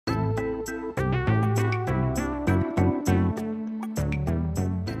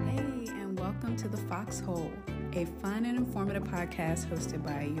a fun and informative podcast hosted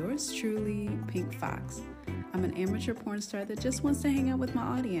by yours truly, Pink Fox. I'm an amateur porn star that just wants to hang out with my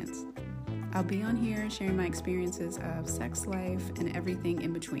audience. I'll be on here sharing my experiences of sex life and everything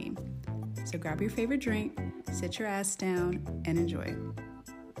in between. So grab your favorite drink, sit your ass down, and enjoy.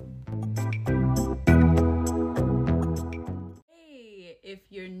 Hey, if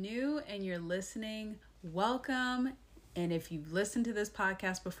you're new and you're listening, welcome. And if you've listened to this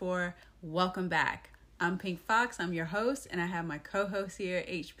podcast before, welcome back. I'm Pink Fox. I'm your host, and I have my co-host here,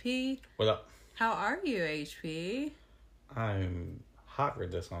 HP. What up? How are you, HP? I'm hot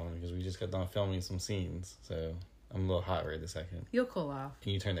right this moment because we just got done filming some scenes, so I'm a little hot right this second. You'll cool off.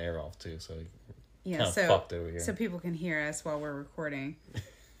 And you turn the air off too, so Yeah, kind of fucked over here. So people can hear us while we're recording.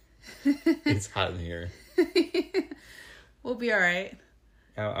 It's hot in here. We'll be all right.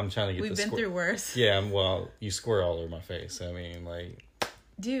 I'm trying to get. We've been through worse. Yeah, well, you squirt all over my face. So, I mean, like,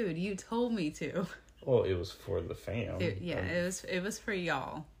 dude, you told me to. Well, it was for the fam. It was for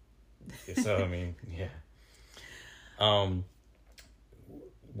y'all. So I mean, yeah.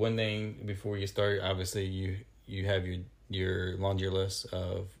 One thing before you start, obviously you have your laundry list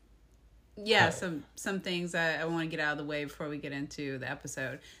of. Yeah, some things I want to get out of the way before we get into the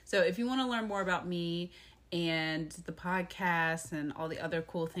episode. So if you want to learn more about me and the podcast and all the other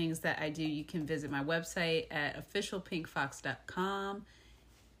cool things that I do, you can visit my website at officialpinkfox.com.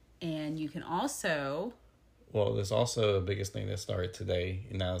 And you can also... Well, there's also the biggest thing that started today,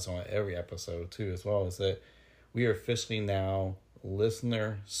 and now it's on every episode too as well, is that we are officially now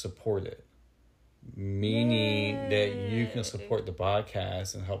listener supported. Meaning that you can support the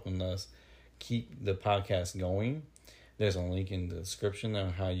podcast and helping us keep the podcast going. There's a link in the description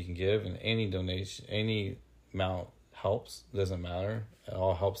on how you can give, and any donation, any amount helps. Doesn't matter. It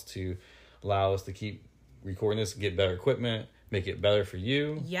all helps to allow us to keep recording this, get better equipment, make it better for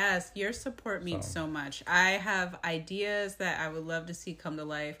you. Yes, your support means so much. I have ideas that I would love to see come to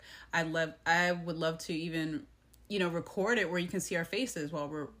life. I would love to even, record it where you can see our faces while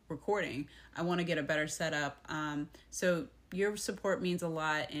we're recording. I want to get a better setup. So your support means a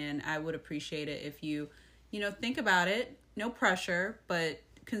lot, and I would appreciate it if you, think about it. No pressure, but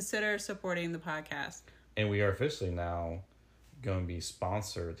consider supporting the podcast. And we are officially now going to be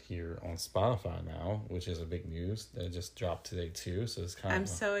sponsored here on Spotify now, which is a big news. That just dropped today too, so it's kind of... I'm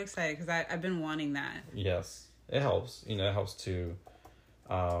so excited because I've been wanting that. Yes, it helps. It helps to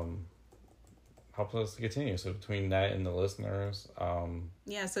help us to continue. So between that and the listeners,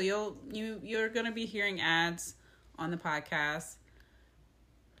 yeah. So you're going to be hearing ads on the podcast.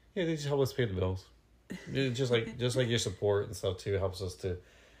 Yeah, they just help us pay the bills. just like your support and stuff too helps us to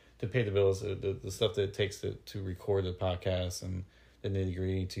pay the bills, the stuff that it takes to record the podcast and the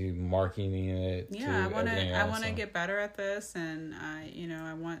nitty-gritty to marketing it. Yeah, I want to get better at this, and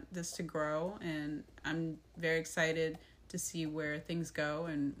I want this to grow, and I'm very excited to see where things go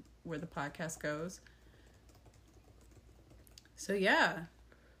and where the podcast goes. So yeah.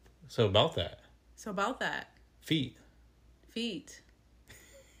 So about that. Feet.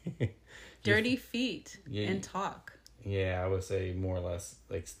 Dirty feet and talk. Yeah, I would say more or less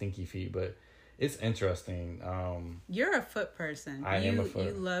like stinky feet, but it's interesting. You're a foot person. I am a foot.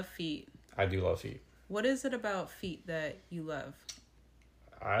 You love feet. I do love feet. What is it about feet that you love?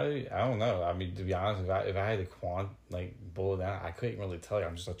 I don't know. I mean, to be honest, if I had to boil it down, I couldn't really tell you.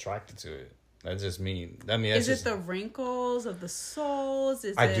 I'm just attracted to it. That's just me. Is it the wrinkles of the soles?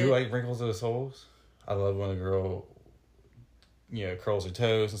 I do like wrinkles of the soles. I love when a girl, curls her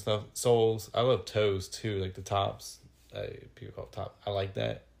toes and stuff. Soles. I love toes too, like the tops. People call it top. I like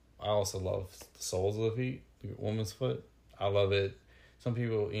that. I also love the soles of the feet, the woman's foot. I love it. Some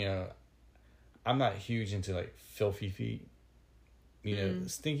people, I'm not huge into like filthy feet.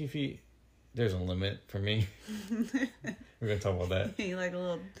 Stinky feet, there's a limit for me. We're going to talk about that. You like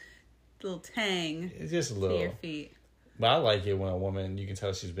a little tang. It's just a little. To your feet. But I like it when a woman, you can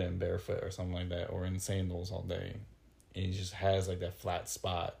tell she's been barefoot or something like that, or in sandals all day. And it just has like that flat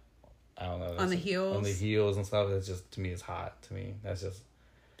spot. I don't know. On the heels? On the heels and stuff. That's just, to me, it's hot. To me, that's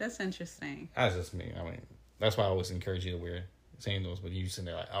interesting. That's just me. I mean, that's why I always encourage you to wear sandals. But you sitting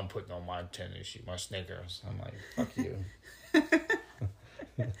there like, I'm putting on my tennis shoes, my sneakers. I'm like, fuck you.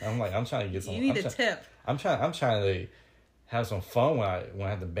 I'm trying to get some. You need a tip. I'm trying to have some fun when I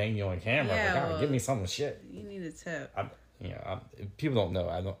have to bang you on camera. Yeah, give me some shit. You need a tip. People don't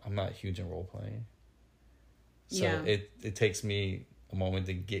know. I'm not huge in role playing. So yeah. It takes me a moment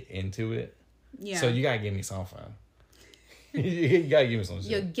to get into it. Yeah. So you gotta give me some fun. You gotta give me some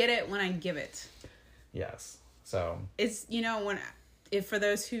shit. You'll get it when I give it. Yes. So it's if for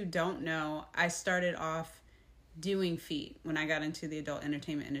those who don't know, I started off doing feet when I got into the adult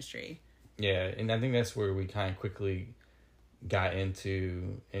entertainment industry. Yeah, and I think that's where we kind of quickly got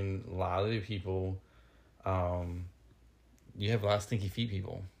into, and a lot of the people, you have a lot of stinky feet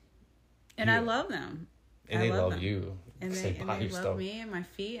people. And I love them. And they love you. And they love me and my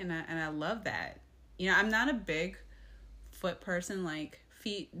feet, and I love that. You know, I'm not a big foot person. Like,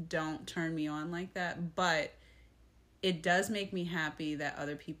 feet don't turn me on like that, but it does make me happy that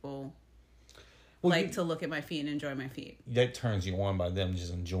other people to look at my feet and enjoy my feet. That turns you on by them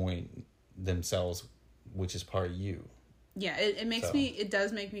just enjoying themselves, which is part of you. Yeah, it makes me, it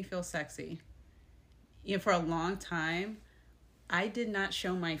does make me feel sexy. You know, for a long time, I did not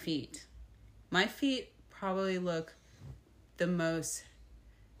show my feet. My feet probably look the most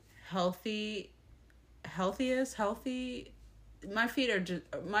healthy. My feet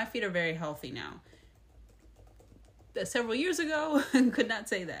are very healthy now. Several years ago, could not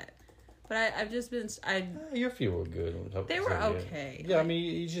say that. But I've just been... Your feet were good. They were okay. Yeah, I mean,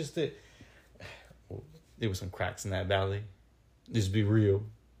 you just did... There were some cracks in that valley. Just be real.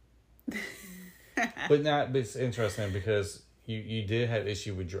 But it's interesting because you did have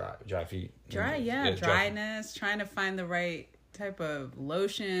issue with dry feet. Dryness, trying to find the right type of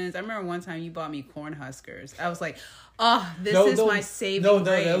lotions. I remember one time you bought me corn huskers. I was like, oh, this is my saving grace. No,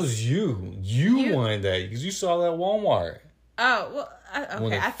 that was you. You wanted that because you saw that at Walmart. Oh, well,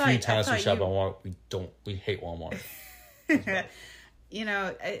 okay. I thought a few times we shop at Walmart, we hate Walmart. You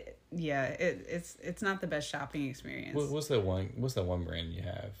know, it's not the best shopping experience. What's that one brand you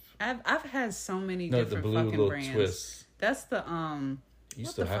have? I've had so many different fucking brands. Twist. That's the You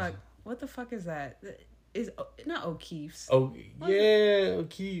still have. What the fuck is that? Is not O'Keefe's? Oh yeah,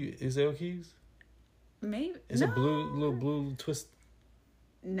 O'Keefe. Is it O'Keefe's? Maybe. Is it little blue twist?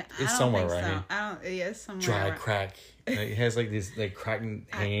 No, it's somewhere, right? So. I don't. Yeah, it's somewhere. Dry crack. It has like this cracking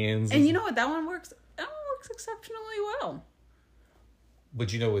hands. And you know what? That one works. That one works exceptionally well.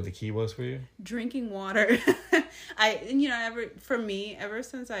 But you know what the key was for you? Drinking water. Ever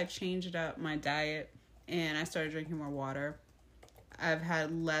since I changed up my diet and I started drinking more water, I've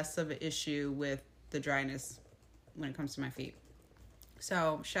had less of an issue with the dryness when it comes to my feet.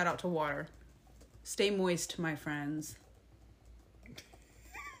 So, shout out to water. Stay moist, my friends.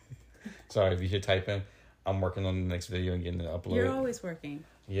 Sorry, if you hit type in, I'm working on the next video and getting it uploaded. You're always working.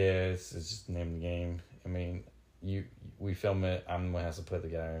 Yeah, it's just the name of the game. I mean, we film it, I'm the one who has to put it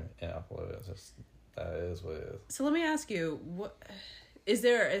together and upload it. That is what it is. So let me ask you, what is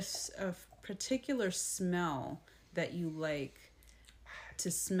there a particular smell that you like to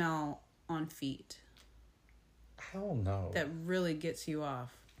smell on feet? I don't know. That really gets you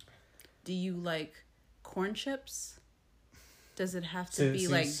off. Do you like corn chips? Does it have to be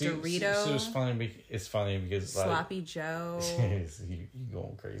Doritos? So it's funny because Sloppy Joe. you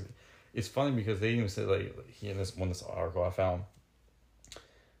going crazy. It's funny because they even said in this article I found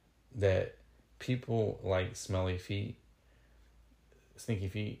that people like smelly feet, stinky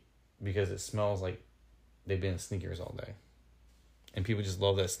feet, because it smells like they've been in sneakers all day, and people just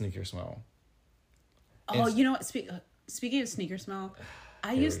love that sneaker smell. Oh, you know what? Speaking of sneaker smell,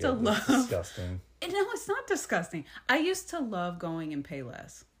 I used to love. Disgusting. No, it's not disgusting. I used to love going in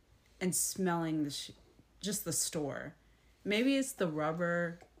Payless and smelling just the store. Maybe it's the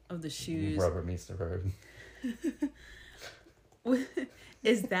rubber of the shoes. Rubber meets the road.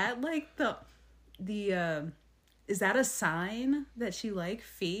 Is that like is that a sign that she like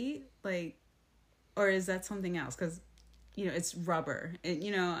feet? Or is that something else? Because, it's rubber. I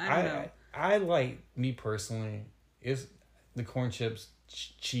don't know. I like, me personally, is the corn chips,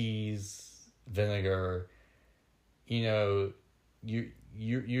 cheese, vinegar. Your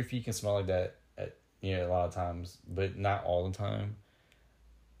feet can smell like that a lot of times, but not all the time.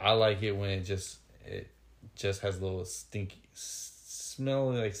 I like it when it just has a little stinky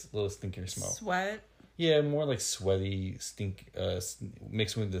smell, like a little stinkier smell. Sweat? Yeah, more like sweaty stink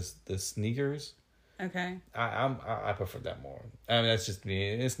mixed with the sneakers. Okay. I prefer that more. I mean, that's just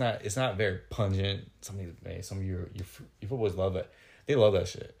me. It's not very pungent. Some of your boys love it. They love that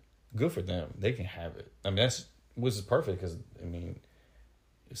shit. Good for them. They can have it. I mean, which is perfect because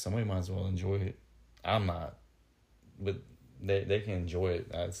if somebody might as well enjoy it. I'm not, but they can enjoy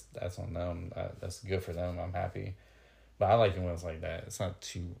it. That's on them. That's good for them. I'm happy, but I like it when it's like that. It's not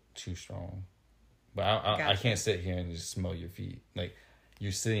too strong. But I can't sit here and just smell your feet. Like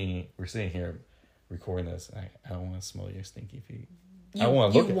we're sitting here recording this, and I don't want to smell your stinky feet. I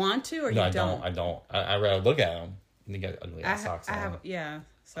want to look. You want to, or no, you don't? I don't. I rather look at them. And they got ugly ass socks on.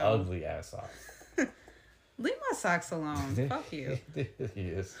 So ugly ass socks. Leave my socks alone. Fuck you. He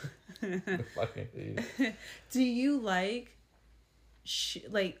is. Fucking idiot. Do you like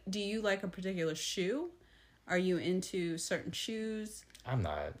do you like a particular shoe? Are you into certain shoes? I'm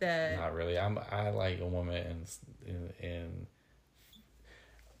not really. I like a woman in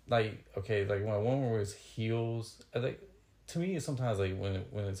like, okay, like when a woman wears heels, I think, to me sometimes like when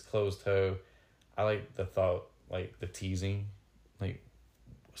it's closed toe, I like the thought, like the teasing, like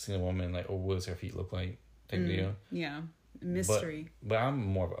seeing a woman like, oh, what does her feet look like type deal. Yeah, mystery. But I'm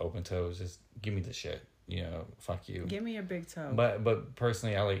more of an open toe. Just give me the shit. Fuck you. Give me your big toe. But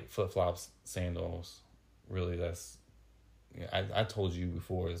personally, I like flip flops, sandals. Really, that's. I told you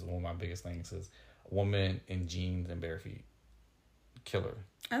before, is one of my biggest things is a woman in jeans and bare feet. Killer.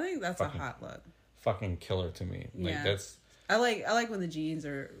 I think that's fucking, a hot look. Fucking killer to me. Like, yeah. That's. I like when the jeans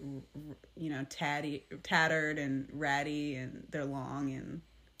are, tattered and ratty, and they're long and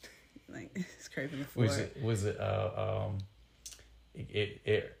like scraping the floor. Was it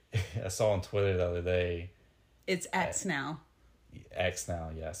I saw on Twitter the other day. It's X now. X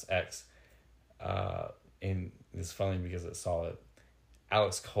now, yes, X. And it's funny because I saw it.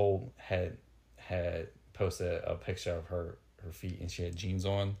 Alex Cole had posted a picture of her feet, and she had jeans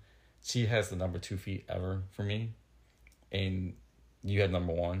on. She has the number 2 feet ever for me, and you had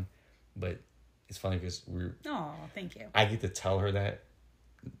number 1. But it's funny because Oh, thank you. I get to tell her that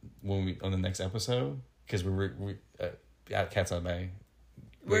when we on the next episode, because we at Cats on Bay.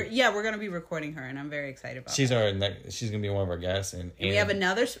 We're gonna be recording her, and I'm very excited about. She's gonna be one of our guests, and we have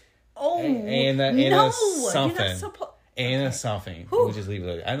another. Anna something. Anna something. Whew. We'll just leave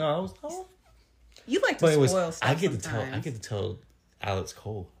it. I know. You like to spoil stuff. I get to tell Alex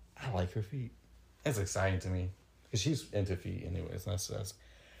Cole I like her feet. That's exciting to me because she's into feet, anyways. That's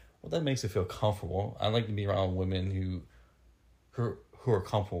that makes it feel comfortable. I like to be around women who are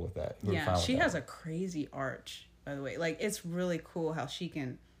comfortable with that. Yeah, she has a crazy arch. By the way, like, it's really cool how she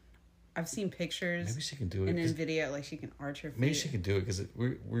can. I've seen pictures. Maybe she can do it. And in video, like, she can arch her feet. Maybe she can do it because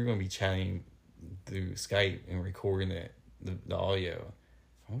we're going to be chatting through Skype and recording the audio.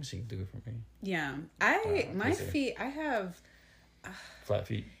 I wish she could do it for me. Yeah, my feet. I have flat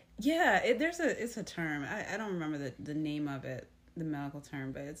feet. Yeah, it's a term. I don't remember the name of it, the medical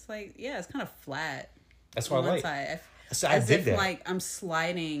term, but it's like, yeah, it's kind of flat. That's what I like. Side. So I dig that. Like I'm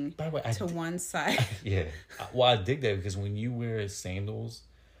sliding to one side. Yeah. Well, I dig that because when you wear sandals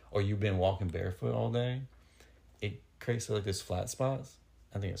or you've been walking barefoot all day, it creates like this flat spots.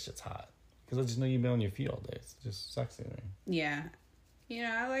 I think it's just hot because I just know you've been on your feet all day. It's just sexy to me. Yeah,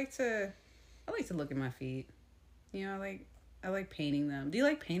 I like to look at my feet. I like painting them. Do you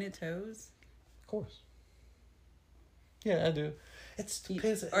like painted toes? Of course. Yeah, I do.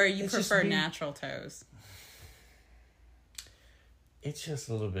 Or you prefer natural toes? It's just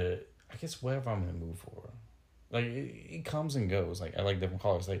a little bit, I guess, whatever I'm in the mood for. Like, it comes and goes. Like, I like different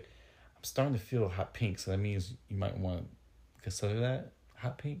colors. Like, I'm starting to feel hot pink, so that means you might want to consider that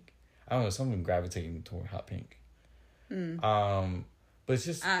hot pink. I don't know, something gravitating toward hot pink. But it's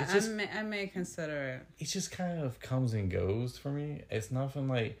just... I may consider it. It just kind of comes and goes for me. It's nothing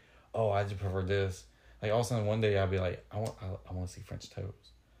like, oh, I just prefer this. Like, all of a sudden, one day I'll be like, I want to see French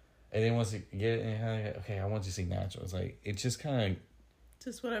toes. And then once you get it, okay, I want you to see natural. It's like, it just kind of...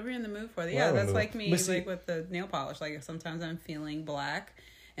 Just whatever you're in the mood for. Yeah, that's like me, like with the nail polish. Like, sometimes I'm feeling black,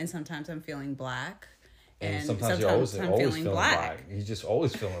 and sometimes I'm feeling black, and sometimes you're always feeling black. You're just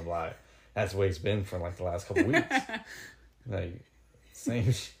always feeling black. That's the way it's been for like the last couple weeks. Like,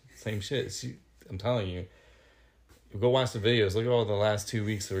 same shit. I'm telling you. Go watch the videos. Look at all the last 2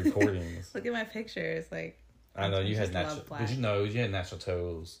 weeks of recordings. Look at my pictures. Like, I know you had natural. But you had natural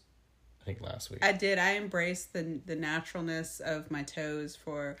toes. I think last week. I did. I embraced the naturalness of my toes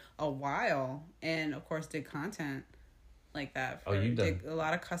for a while, and of course did content like that. Did a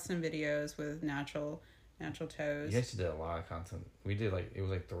lot of custom videos with natural toes. You actually did a lot of content. We did it was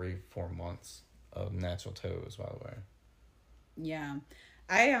like 3-4 months of natural toes, by the way. Yeah,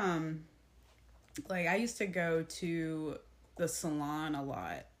 I I used to go to the salon a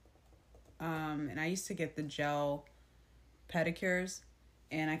lot, and I used to get the gel pedicures.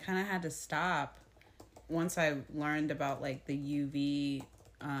 And I kind of had to stop once I learned about like the UV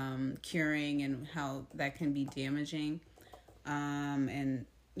curing and how that can be damaging, and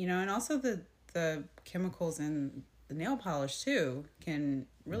also the chemicals in the nail polish too can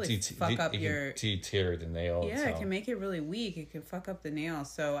really fuck up your tear the nail. Yeah, it can make it really weak. It can fuck up the nail.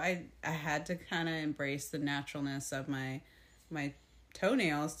 So I had to kind of embrace the naturalness of my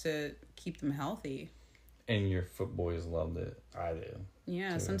toenails to keep them healthy. And your foot boys loved it. I did.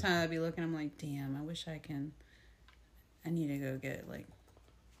 Yeah, sometimes I'd be looking, I'm like, damn, I wish I need to go get like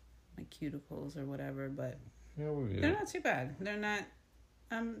my cuticles or whatever, but yeah, they're not too bad. They're not.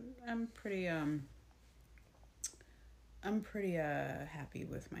 I'm pretty happy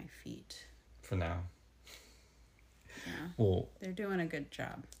with my feet for now. Well, they're doing a good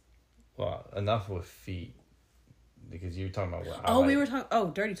job. Well, enough with feet. Because you were talking about what we were talking. Oh,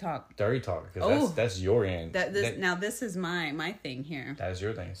 dirty talk. Dirty talk, because that's your end. Now this is my thing here. That's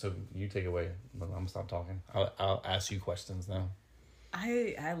your thing. So you take it away. But I'm gonna stop talking. I'll ask you questions now.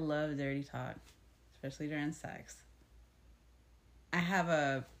 I love dirty talk, especially during sex. I have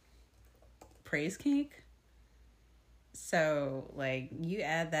a praise kink. So like you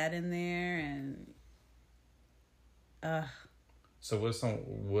add that in there and So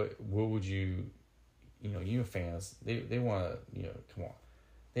what would you you fans, they want to, come on.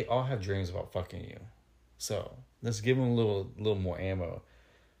 They all have dreams about fucking you. So let's give them a little more ammo.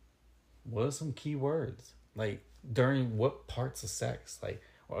 What are some key words? Like, during what parts of sex? Like,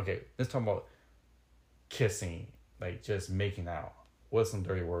 okay, let's talk about kissing, like just making out. What's some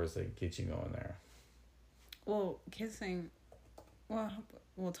dirty words that get you going there? Well, kissing. Well,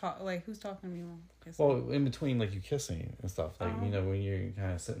 we'll talk. Like, who's talking to me while kissing? Well, in between, like, you kissing and stuff. Like, when you're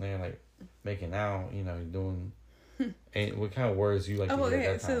kind of sitting there, like, making out, you're doing... and what kind of words you like to hear at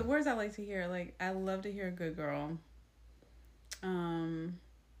that time? So the words I like to hear, like, I love to hear a good girl.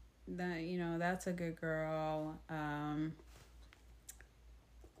 That's a good girl.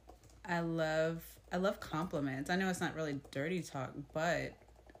 I love compliments. I know it's not really dirty talk, but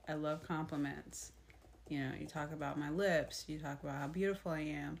I love compliments. You talk about my lips, you talk about how beautiful I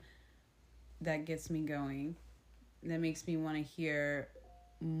am. That gets me going. That makes me want to hear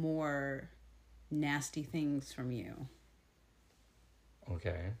more nasty things from you.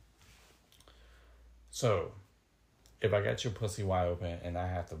 Okay. So, if I got your pussy wide open and I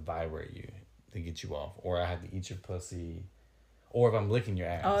have to vibrate you to get you off, or I have to eat your pussy, or if I'm licking your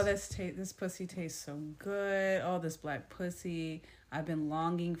ass. Oh, this pussy tastes so good. Oh, this black pussy. I've been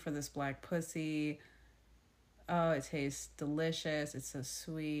longing for this black pussy. Oh, it tastes delicious. It's so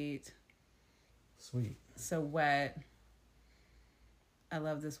sweet. Sweet. So wet. I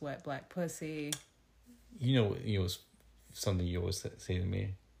love this wet black pussy. It's something you always say to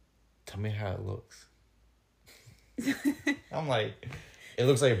me. Tell me how it looks. I'm like, it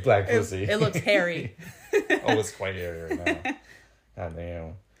looks like a black pussy. It looks hairy. Oh, it's quite hairy right now. God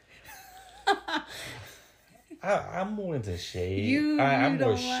damn. I'm more into shade.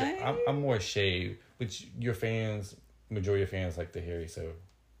 I'm more shade, which your fans, majority of fans like the hairy, so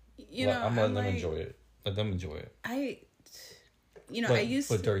I'm letting them enjoy it. Let them enjoy it. I used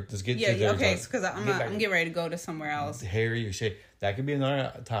to... But dirt, just get to dirt. Yeah, okay, because I'm getting ready to go to somewhere else. Hairy or shade. That could be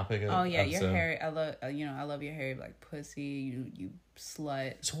another topic. Oh, yeah, your hairy. I love your hairy black pussy, you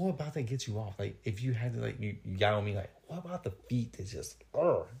slut. So what about that gets you off? Like, if you had to, like, you got on me, like, what about the feet that just...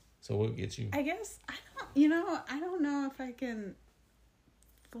 So what gets you? I guess, I don't know if I can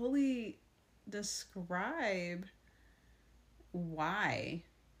fully describe why.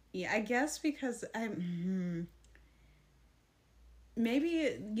 Yeah, I guess because maybe,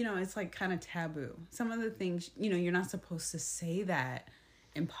 it's like kind of taboo. Some of the things, you're not supposed to say that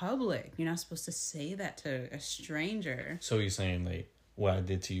in public. You're not supposed to say that to a stranger. So you're saying, like, what I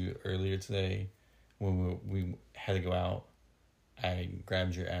did to you earlier today when we had to go out, I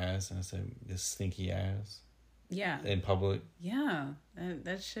grabbed your ass and I said, this stinky ass. Yeah. In public. Yeah.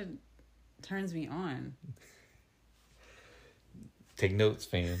 That shit turns me on. Take notes,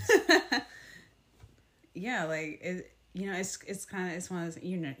 fans. Yeah, like, it's kind of, it's one of those,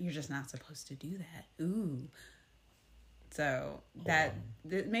 you're just not supposed to do that. Ooh. So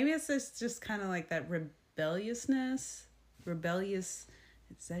maybe it's just kind of like that rebellious.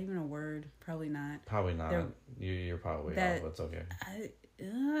 Is that even a word? Probably not. Probably not. You're probably off. It's okay.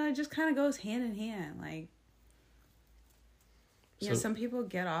 It just kind of goes hand in hand. Like, some people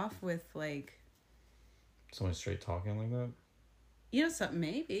get off with, like... Someone straight talking like that? Something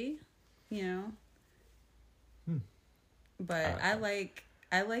maybe, But I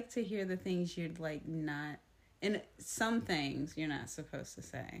like to hear the things you'd like not... And some things you're not supposed to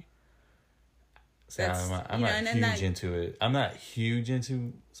say. See, I'm not huge into it. I'm not huge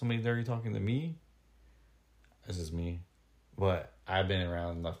into somebody dirty talking to me. That's just me. But I've been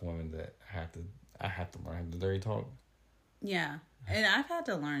around enough women that I have to learn the dirty talk. Yeah. And I've had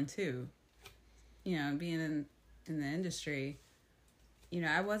to learn too. Being in the industry,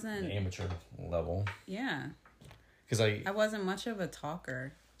 I wasn't... The amateur level. Yeah. Because I wasn't much of a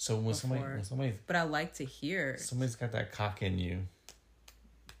talker. So when somebody... But I like to hear... Somebody's got that cock in you.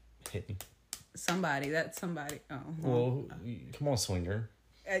 Hit me. Somebody. Oh. Well, come on, swinger.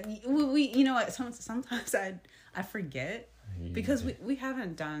 We you know what? Sometimes I forget because we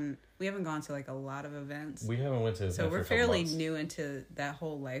haven't gone to like a lot of events. We haven't went to. So we're fairly new into that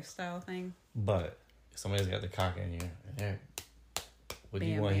whole lifestyle thing. But somebody's got the cock in you. Yeah. What do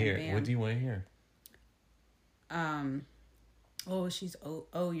you want to hear? What do you want to hear? oh,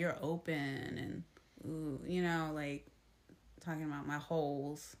 you're open, and ooh, you know, like talking about my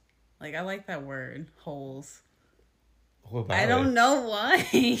holes. Like, I like that word, holes. What about I don't know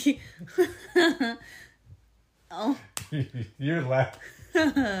why. Oh. You're laughing.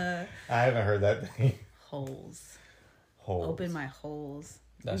 I haven't heard that thing. Holes. Holes. Open my holes.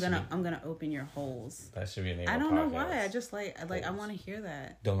 I'm gonna open your holes. That should be a name. I don't know why. I just like I want to hear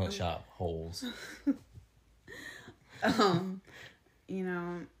that. Donut shop holes. You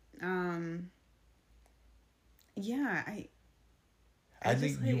know, yeah, I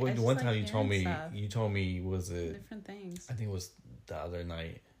think like, one time you told me stuff. Was it Different things. I think it was the other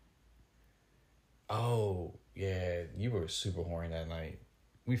night. Oh yeah, you were super horny that night.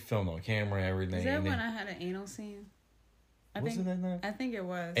 We filmed on camera and everything. Is that when I had an anal scene? Was it that night? I think it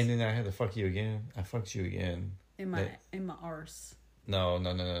was. And then I had to fuck you again. I fucked you again. In my arse. No.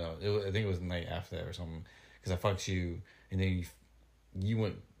 I think it was the night after that or something. Because I fucked you, and then you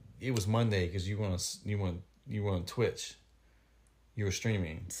went. It was Monday because you went on Twitch. You were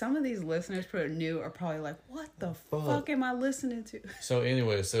streaming. Some of these listeners are probably like, "What the fuck am I listening to?" So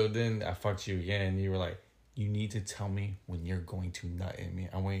anyway, then I fucked you again. And you were like, "You need to tell me when you're going to nut in me.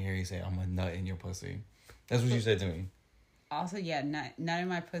 I want to hear you say I'm a nut in your pussy." That's what you said to me. Also, yeah, not in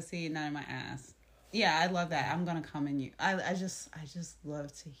my pussy, not in my ass. Yeah, I love that. I'm gonna come in you. I just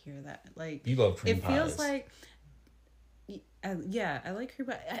love to hear that. Like, you love cream pies. It feels like, yeah, I like cream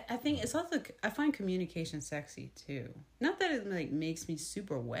pie. I think it's also, I find communication sexy too. Not that it like makes me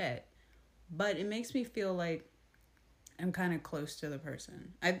super wet, but it makes me feel like I'm kind of close to the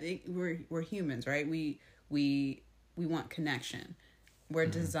person. I think we're humans, right? We want connection. We're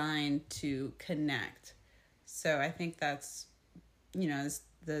designed to connect. So I think that's, you know,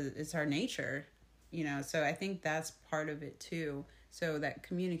 it's our nature, you know, so I think that's part of it too. So that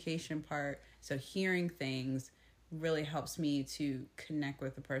communication part, so hearing things really helps me to connect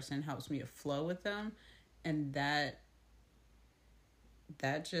with the person, helps me to flow with them. And that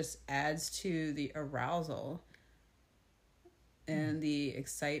just adds to the arousal and the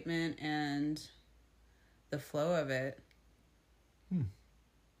excitement and the flow of it.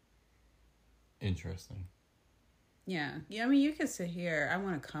 Interesting. Yeah. I mean, you could sit here, I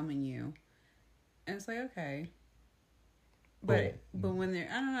want to come in you. And it's like, okay. But when there,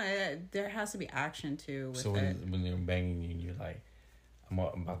 I don't know, there has to be action too with so when they're banging you, you're like, I'm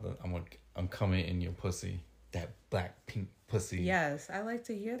coming in your pussy. That black pink pussy. Yes, I like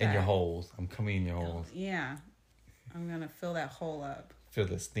to hear that. In your holes. I'm coming in your holes. Yeah. I'm going to fill that hole up. Fill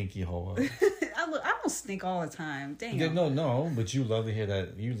the stinky hole up. I don't stink all the time. Damn. Yeah, no, but you love to hear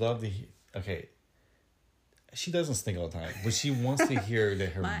that. You love to hear, okay. She doesn't stink all the time, but she wants to hear that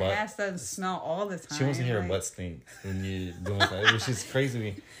her My butt. My ass doesn't smell all the time. She wants to hear her butt stink when you're doing that, which is crazy to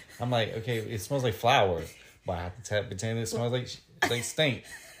me. I'm like, okay, it smells like flour, but I have to pretend it smells like stink.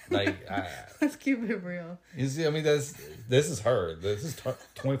 Like, let's keep it real. You see, I mean, this is her. This is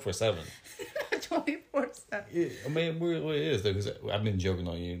 24/7. 24/7. I mean, what it is though, because I've been joking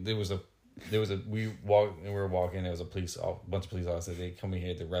on you. There was a we were walking. There was a bunch of police officers. They come in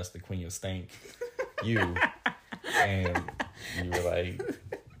here to arrest the queen of stank. You. And you were like,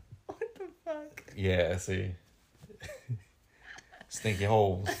 what the fuck? Yeah, see. Stinky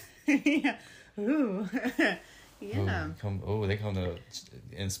holes. Yeah. Ooh. Yeah. They come to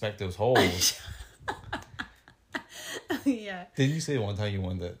inspect those holes. Yeah. Did you say one time you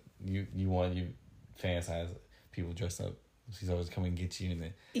wanted you fantasize people dressed up? She's always coming and get you, and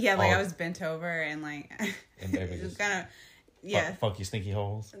then I was bent over and like and just kind of. Yeah. Fuck you stinky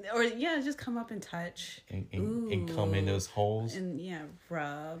holes. Or just come up and touch. And come in those holes. And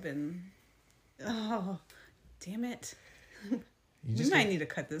rub and oh, damn it. You might need to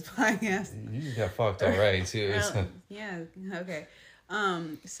cut this podcast. You just got fucked already too. Yeah, okay.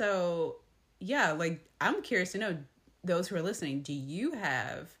 So yeah, like I'm curious to know, those who are listening, do you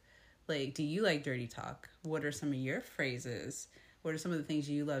like dirty talk? What are some of your phrases? What are some of the things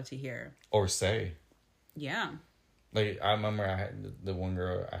you love to hear? Or say. Yeah. Like, I remember I had the one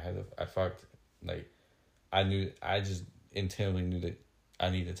girl I fucked, like, I just intentionally knew that I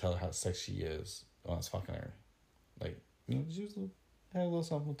needed to tell her how sexy she is when I was fucking her. Like, you know, she had a little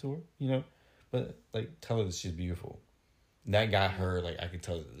something to her, you know? But, like, tell her that she's beautiful. And that got her, like, I could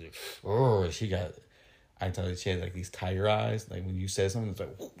tell, I could tell that she had, like, these tiger eyes. Like, when you said something, it's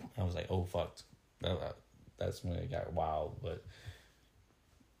like, I was like, oh, fuck. That's when it got wild. But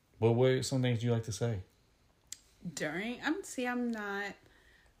what were some things you like to say? I'm not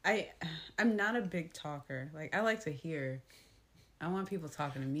a big talker. Like, I like to hear. I want people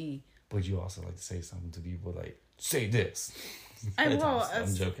talking to me. But you also like to say something to people, like, say this. I'm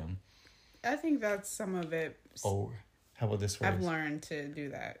joking. I think that's some of it. Oh, how about this phrase? I've learned to do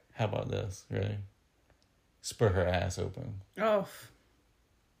that. How about this? Really? Spur her ass open. Oh,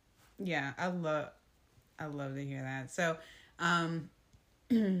 yeah. I love to hear that. So,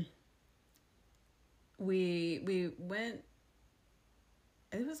 we went.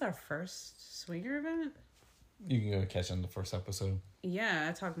 It was our first swinger event. You can go catch on the first episode. Yeah,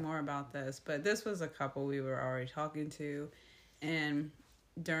 I talked more about this, but this was a couple we were already talking to, and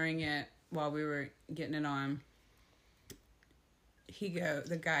during it, while we were getting it on,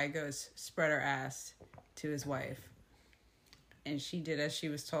 the guy goes, spread her ass to his wife, and she did as she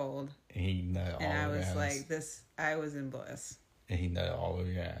was told. And he nutted all over your ass. And I was like, I was in bliss. And he nutted all over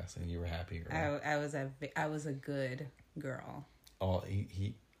your ass, and you were happy, girl. I was a good girl. Oh,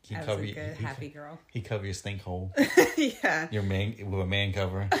 he I covered was a good, happy girl. He covered your stink hole. Yeah. Your man with a man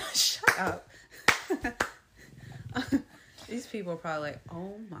cover. Shut up. These people are probably like,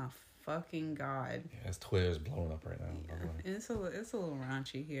 oh my fucking God. Yeah, his Twitter's blowing up right now. Yeah. It's a little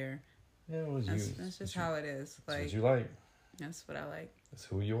raunchy here. Yeah, it was That's just how it is. That's what you like. That's what I like. That's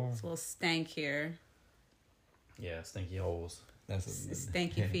who you are. It's a little stank here. Yeah, stinky holes. That's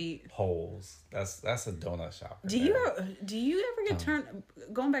stanky feet. Holes. That's a donut shop. Do you ever get turned?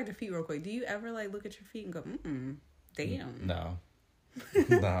 Going back to feet real quick. Do you ever like look at your feet and go, damn? No.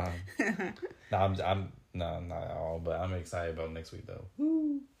 I'm not at all. But I'm excited about next week though.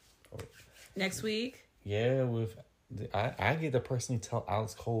 Woo. Next week? Yeah, I get to personally tell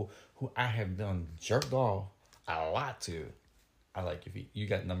Alex Cole, who I have done jerked off a lot to. I like your feet. You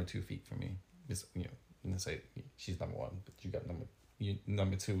got number 2 feet for me. Just, you didn't say she's number 1, but you got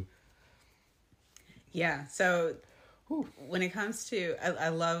number 2. Yeah. So when it comes to, I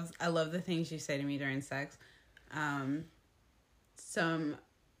love the things you say to me during sex. Some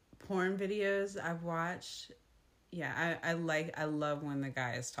porn videos I've watched. Yeah, I love when the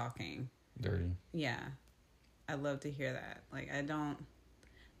guy is talking. Dirty. Yeah. I love to hear that. Like, I don't,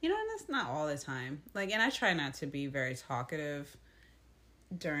 and that's not all the time. Like, and I try not to be very talkative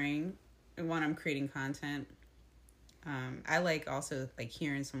when I'm creating content. I like also like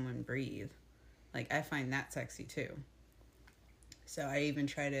hearing someone breathe. Like, I find that sexy too. So I even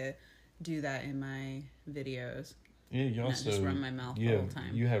try to do that in my videos. Yeah, you also not just run my mouth the whole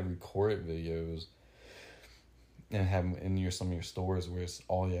time. You have recorded videos and have them in some of your stores where it's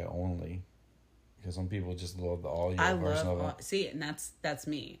audio only. Because some people just love the audio version of it. See, and that's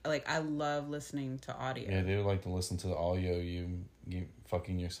me. Like, I love listening to audio. Yeah, they like to listen to the audio, you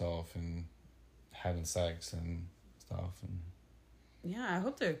fucking yourself and having sex and stuff. And yeah, I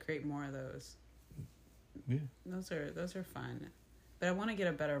hope to create more of those. Yeah, those are fun. But I want to get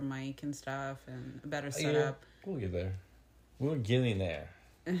a better mic and stuff and a better setup. Yeah, we'll get there. We're getting there.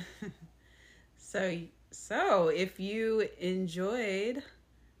 So if you enjoyed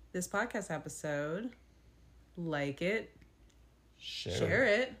this podcast episode, like it, share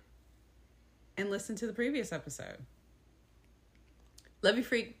it, and listen to the previous episode. Love you,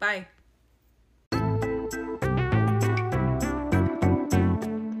 freak. Bye.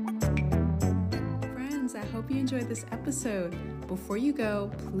 Friends, I hope you enjoyed this episode. Before you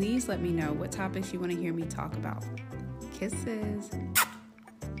go, please let me know what topics you want to hear me talk about. Kisses.